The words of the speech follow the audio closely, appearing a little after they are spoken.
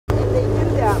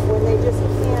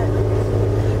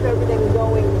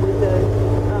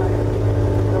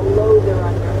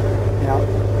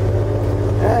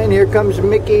comes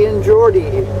Mickey and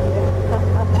Jordy.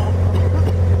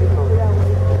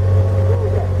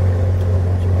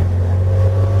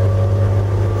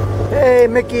 Hey,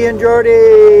 Mickey and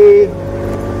Jordy.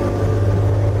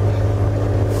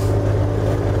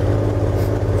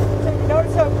 So you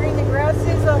notice how green the grass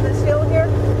is on this hill here?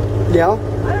 Yeah.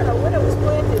 I don't know when it was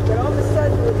planted, but all of a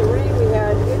sudden with the rain we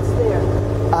had, it's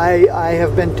there. I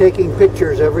have been taking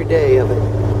pictures every day of it.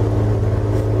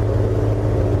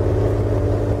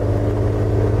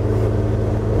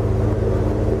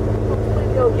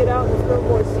 Hopefully they'll get out and throw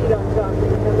more seed on top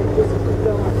and then they just keep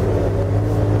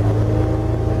going.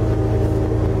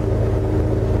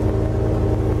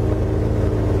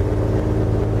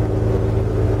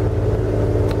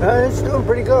 It's doing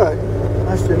pretty good, I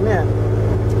must admit.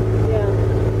 Yeah.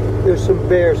 There's some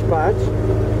bare spots.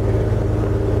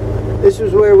 This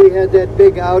is where we had that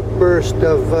big outburst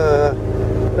of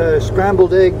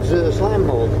scrambled eggs slime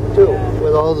mold, too, Yeah.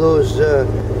 with all those,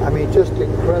 I mean, just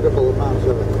incredible amounts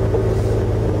of it.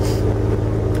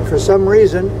 For some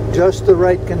reason, just the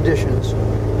right conditions.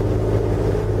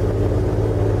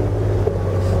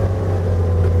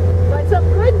 Find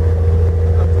something good?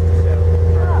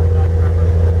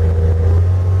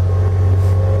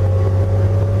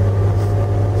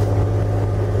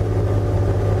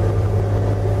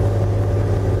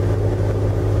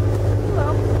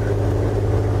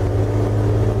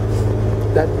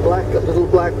 That little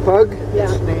black pug, Yeah.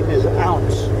 his name is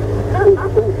Ounce. Ooh,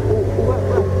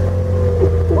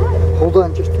 What? hold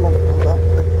on just a moment, hold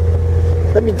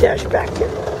on. Let me dash back here.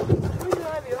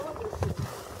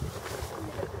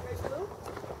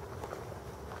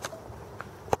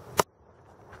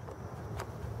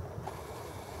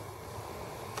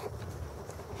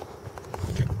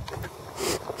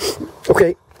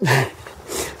 Okay.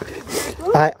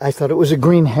 I thought it was a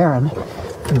green heron,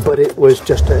 but it was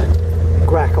just a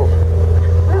grackle.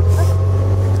 Well,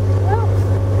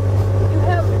 you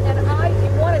have an eye,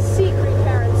 you want to see green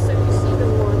herons, so you see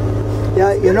them more.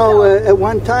 Yeah, you know, at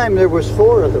one time there was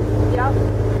 4 of them. Yeah.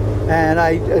 And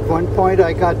at one point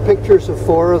I got pictures of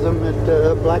 4 of them at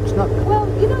Black Snook. Well,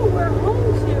 you know, we're home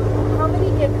to how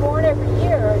many get born every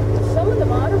year. Some of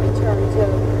them ought to return to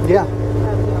Yeah.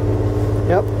 have young.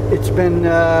 Yep, it's been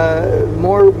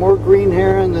more green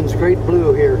heron than straight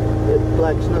blue here at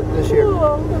Black Snook this year.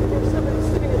 Oh, look, there's somebody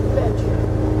sitting at the bench.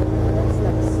 That's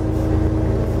nice.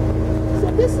 So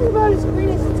this is about as green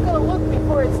as it's going to look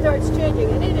before it starts changing,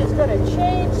 and it is going to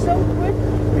change so quick.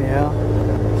 Yeah,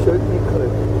 certainly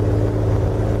could.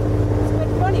 It's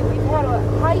been funny. We've had a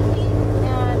high heat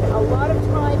and a lot of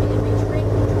time in between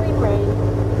rain,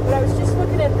 but I was just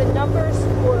looking at the numbers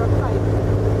for the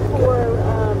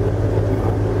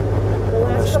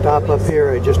last couple Stop of up weeks.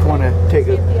 here. I just want to take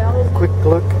See if the owl's a in. quick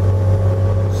look,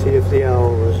 see if the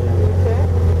owl was in. Okay.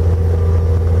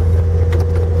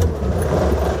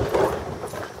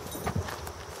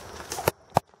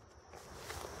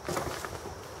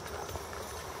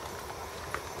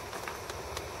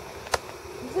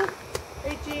 Is it?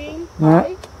 Hey, Jean. Yeah.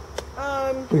 Hi.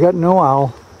 We got no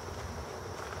owl.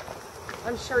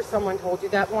 I'm sure someone told you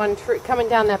that one tree coming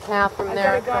down that path from I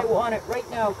there. got a guy on it right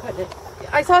now cutting it.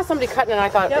 I saw somebody cutting it and I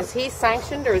thought, Yep. is he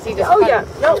sanctioned or is he just Oh cutting? yeah,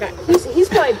 no, Okay.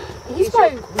 he's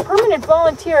my permanent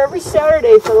volunteer. Every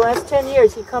Saturday for the last 10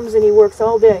 years, he comes and he works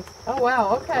all day. Oh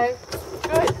wow, okay.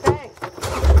 Good, thanks.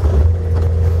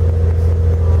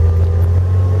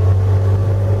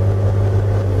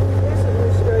 There's a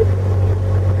blue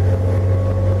stripe.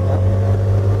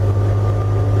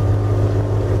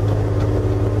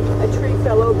 A tree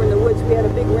fell over in the woods. We had a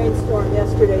big rainstorm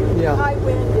yesterday. Yeah. High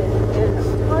wind and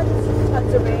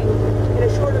tons of rain in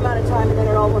a short amount of time, and then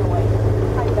it all went away.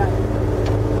 Hi, guys.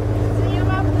 See him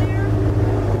up there?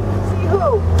 See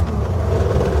who?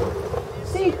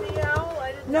 See the owl?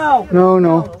 I didn't No. see him. No.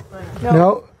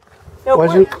 No. No,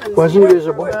 Wasn't we're-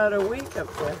 visible. About a week up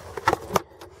there.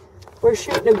 We're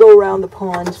shooting to go around the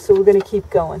pond, so we're going to keep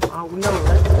going. Oh no,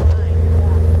 that's